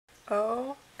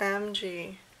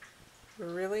OMG.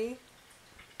 Really?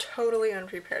 Totally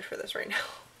unprepared for this right now.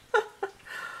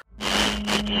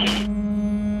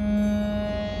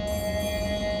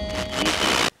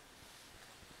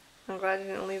 I'm glad you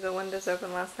didn't leave the windows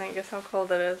open last night. Guess how cold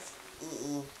it is.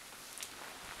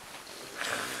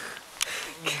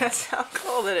 Guess how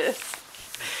cold it is.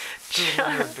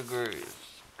 200 degrees.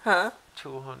 Huh?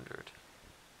 200.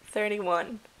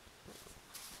 31.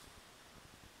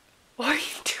 What are you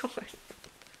doing?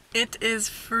 It is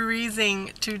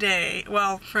freezing today.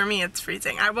 Well, for me it's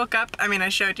freezing. I woke up, I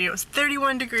showed you, it was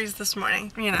 31 degrees this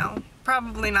morning. You know,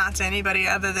 probably not to anybody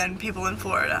other than people in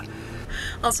Florida.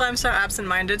 Also, I'm so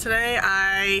absent-minded today.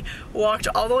 I walked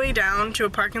all the way down to a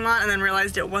parking lot and then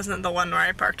realized it wasn't the one where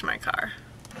I parked my car.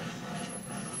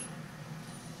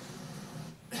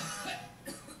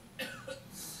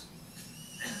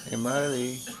 Hey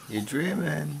Marley, you're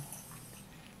dreaming.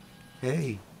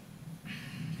 Hey.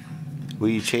 Were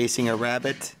you chasing a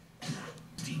rabbit?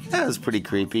 That was pretty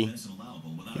creepy.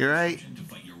 You're right?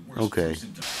 Okay. It's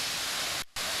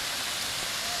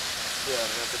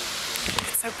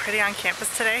so pretty on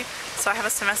campus today, so I have a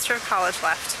semester of college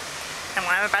left. And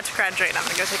when I'm about to graduate, I'm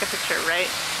gonna go take a picture right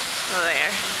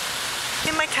there.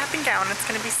 In my cap and gown, it's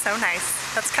gonna be so nice.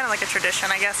 That's kind of like a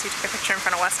tradition, I guess. You take a picture in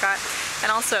front of Westcott.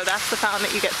 And also, that's the fountain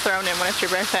that you get thrown in when it's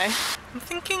your birthday. I'm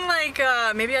thinking like,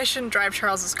 maybe I shouldn't drive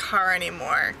Charles's car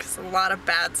anymore, because a lot of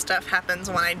bad stuff happens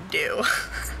when I do.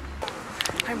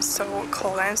 I'm so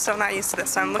cold. I'm so not used to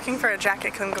this. So I'm looking for a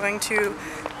jacket, because I'm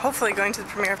hopefully going to the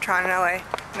premiere of Tron in LA,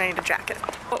 and I need a jacket.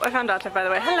 Oh, I found Dante, by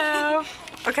the way. Hello!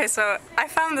 Okay, so I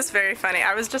found this very funny.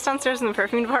 I was just downstairs in the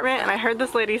perfume department, and I heard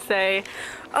this lady say,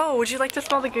 "Oh, would you like to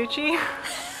smell the Gucci?"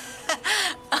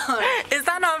 Is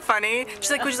that not funny?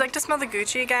 She's like, "Would you like to smell the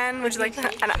Gucci again? Would you like to?"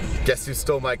 And Guess who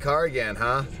stole my car again,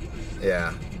 huh?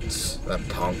 Yeah, that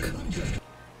punk.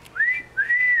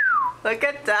 Look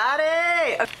at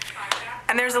Daddy!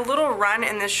 And there's a little run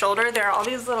in the shoulder. There are all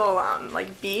these little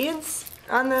like beads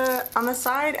on the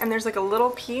side, and there's like a little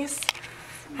piece.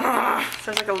 So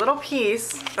there's like a little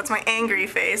piece. That's my angry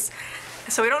face.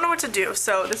 So we don't know what to do.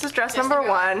 So this is dress number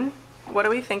 1. What do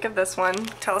we think of this one?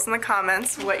 Tell us in the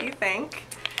comments what you think.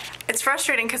 It's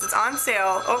frustrating because it's on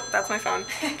sale. Oh, that's my phone.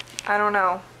 I don't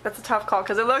know. That's a tough call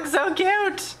because it looks so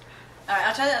cute. Alright,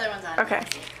 I'll try the other ones on. Okay,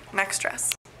 next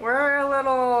dress. We're a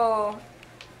little,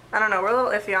 I don't know, we're a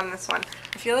little iffy on this one.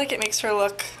 I feel like it makes her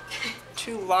look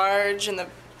too large in the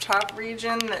top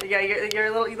region. Yeah, you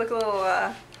look a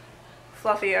little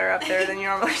fluffier up there than you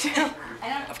normally do.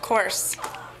 Of course.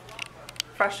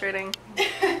 Frustrating.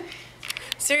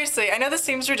 Seriously, I know this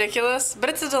seems ridiculous, but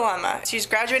it's a dilemma. She's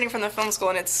graduating from the film school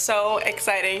and it's so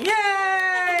exciting.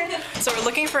 Yay! So we're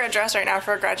looking for a dress right now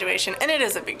for a graduation, and it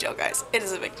is a big deal, guys. It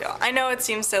is a big deal. I know it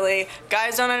seems silly.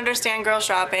 Guys don't understand girl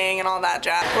shopping and all that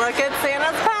jazz. Look at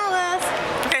Santa's Palace!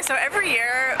 Okay, so every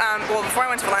year, well, before I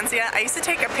went to Valencia, I used to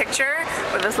take a picture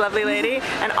with this lovely lady,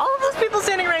 and all of those people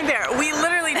standing right there, we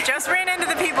literally just ran into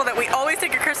the people that we always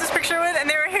take a Christmas picture with, and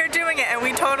they were here doing it, and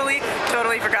we totally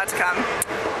forgot to come.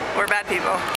 We're bad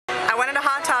people. I went into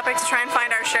Hot Topic to try and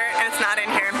find our shirt, and it's not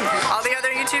in here. All the other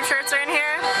YouTube shirts are in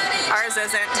here. Ours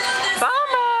isn't.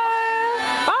 Bummer!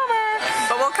 Bummer!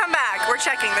 But we'll come back. We're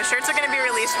checking. The shirts are going to be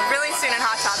released really soon in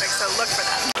Hot Topic, so look for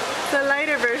them. The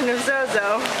lighter version of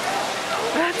Zozo.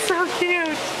 That's so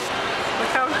cute.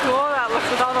 Look how cool that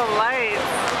looks with all the lights.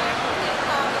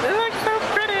 They look so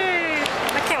pretty.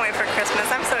 I can't wait for Christmas.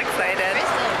 I'm so excited.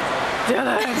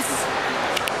 Yes.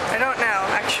 I don't know,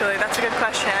 actually. That's a good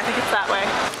question. I think it's that way.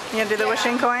 You gonna do the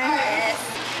wishing coin?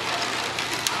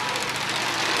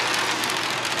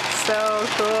 So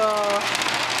cool.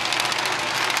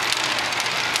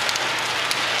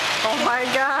 Oh my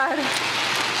god.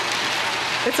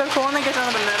 It's so cool when they get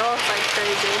down to the middle. It's like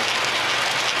crazy.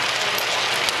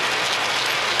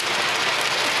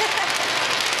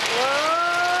 Whoa!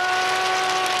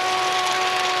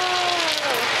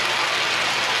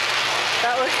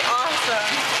 That looks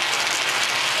awesome.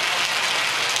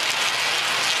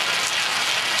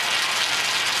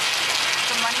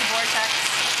 The money vortex.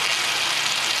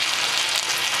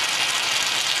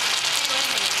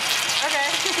 Okay.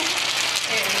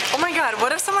 Oh my god,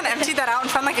 what if someone emptied that out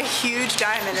and found like a huge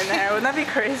diamond in there? Wouldn't that be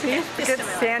crazy? Good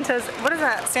Santa's, what is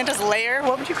that? Santa's lair?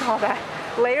 What would you call that?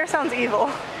 Lair sounds evil.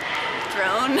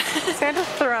 Throne. Santa's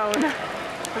throne.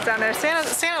 It's down there.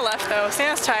 Santa left though.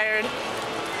 Santa's tired.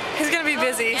 He's gonna be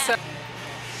busy, so.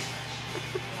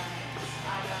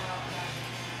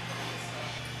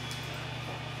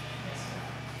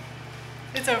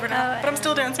 It's over now, but I'm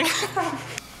still dancing.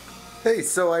 Hey,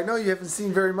 so I know you haven't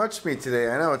seen very much of me today.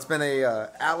 I know it's been a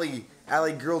alley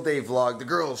Allie Girl Day vlog, the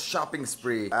girls shopping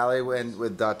spree. Allie went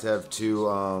with Datev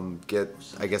to get,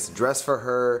 I guess, a dress for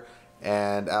her,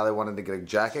 and Allie wanted to get a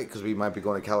jacket because we might be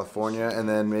going to California, and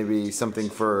then maybe something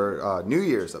for New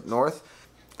Year's up north.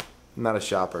 I'm not a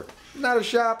shopper. Not a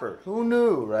shopper. Who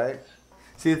knew, right?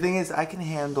 See, the thing is, I can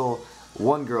handle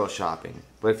one girl shopping,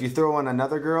 but if you throw in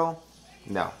another girl,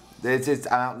 no. I'm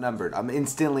outnumbered. I'm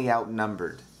instantly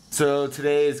outnumbered. So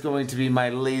today is going to be my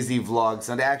lazy vlog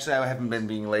Sunday. Actually, I haven't been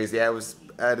being lazy. I was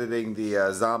editing the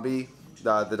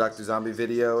the Dr. Zombie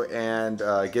video and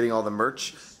getting all the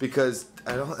merch because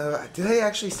I don't. Did I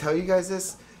actually tell you guys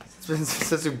this? It's been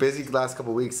such a busy last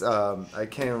couple weeks. I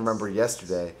can't even remember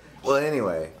yesterday. Well,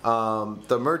 anyway,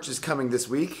 the merch is coming this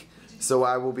week. So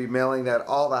I will be mailing that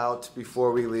all out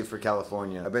before we leave for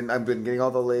California. I've been getting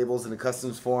all the labels and the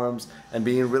customs forms and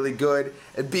being really good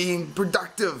and being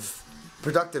productive.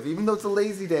 Productive, even though it's a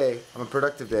lazy day. I'm a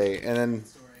productive day, and then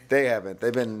they haven't.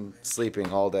 They've been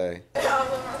sleeping all day.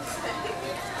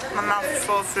 My mouth is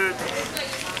full of food.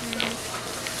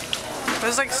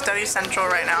 This is like study central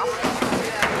right now.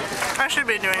 I should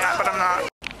be doing that, but I'm not.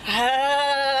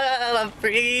 I'm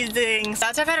freezing. So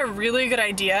I've had a really good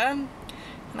idea,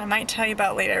 and I might tell you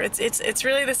about later. It's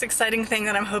really this exciting thing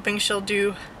that I'm hoping she'll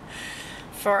do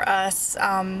for us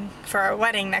for our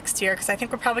wedding next year, because I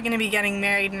think we're probably going to be getting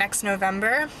married next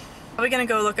November. Probably going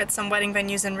to go look at some wedding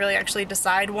venues and really actually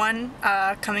decide one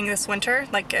coming this winter,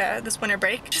 like this winter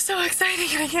break. Just so exciting,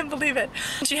 I can't believe it.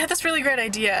 She had this really great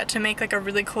idea to make like a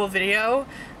really cool video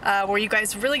where you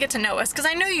guys really get to know us, because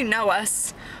I know you know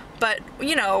us, but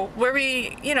you know, where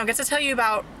we, you know, get to tell you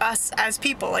about us as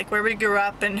people, like where we grew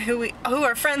up and who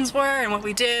our friends were and what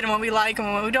we did and what we like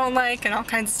and what we don't like and all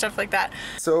kinds of stuff like that.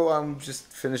 So I'm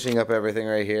just finishing up everything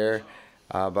right here.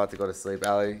 About to go to sleep.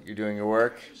 Allie, you're doing your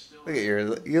work. Look at you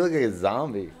look like a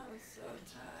zombie. I'm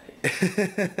so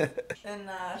tired.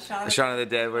 And Shaun of the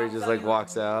Dead, where he just like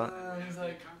walks out. He's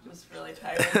like just really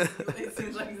tired. It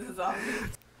seems like he's a zombie.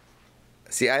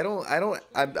 See,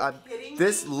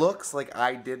 this looks like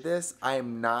I did this. I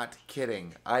am not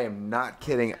kidding. I am not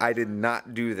kidding. I did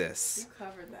not do this. You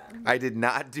covered them. I did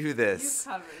not do this.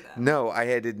 You covered them. No,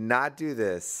 I did not do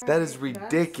this. That is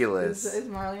ridiculous. Is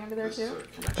Marley under there too?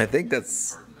 I think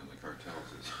that's...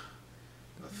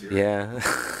 Yeah.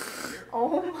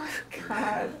 Oh my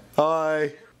god.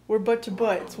 Hi. We're butt to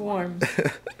butt. It's warm.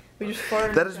 We just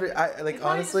farted. That is,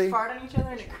 honestly... We fart on each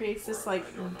other and it creates this like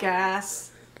gas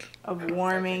of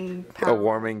warming power. A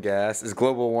warming gas is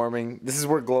global warming. This is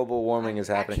where global warming is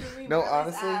happening. Actually, No,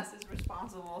 Marley's honestly, ass is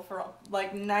responsible for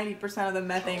like 90% of the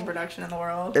methane production in the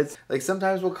world. it's like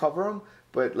sometimes we'll cover them,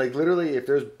 but like literally, if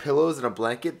there's pillows and a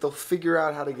blanket, they'll figure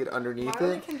out how to get underneath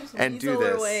Marley it can just and do weasel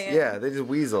her this. way in. Yeah, they just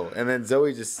weasel, and then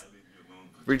Zoe just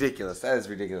ridiculous. That is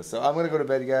ridiculous. So I'm gonna go to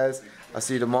bed, guys. I'll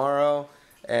see you tomorrow,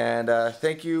 and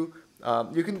thank you.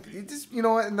 You just, you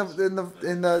know what, in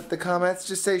the comments,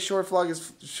 just say short vlog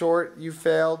is short, you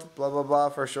failed, blah blah blah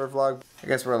for a short vlog. I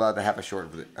guess we're allowed to have a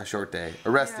short day, a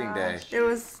resting day. It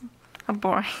was a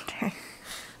boring day.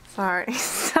 Sorry.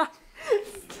 Stop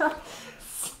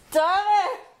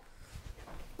it!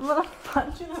 I'm gonna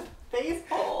punch you in the face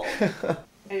hole. Are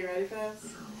you ready for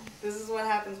this? This is what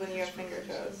happens when you have finger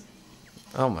toes.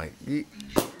 Oh my.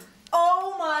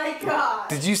 Oh my god!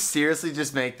 Did you seriously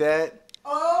just make that?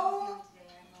 OMG.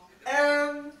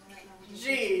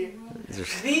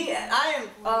 I am,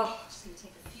 oh.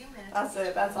 That's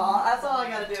it, that's all I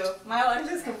gotta do. My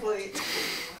life is complete.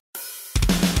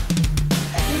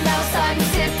 Now it's time to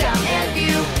sit down and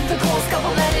view the coolest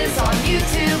couple that is on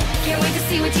YouTube. Can't wait to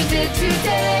see what you did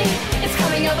today. It's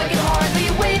coming up, I can hardly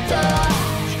wait. The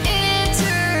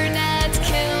internet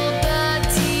killed the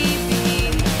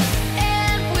TV,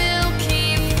 and we'll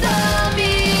keep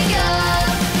thumbing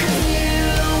up. 'Cause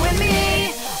you and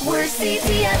me, we're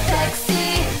CTFXC.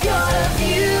 Gotta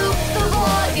view the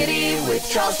vlogity with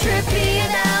Charles, Trippy,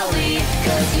 and Allie.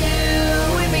 'Cause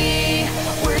you and me,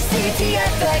 we're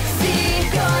CTFXC.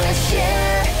 Gonna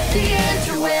share the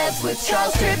interwebs with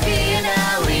Charles, Trippy, and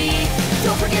Allie.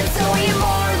 Don't forget Zoe and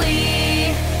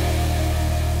Marley.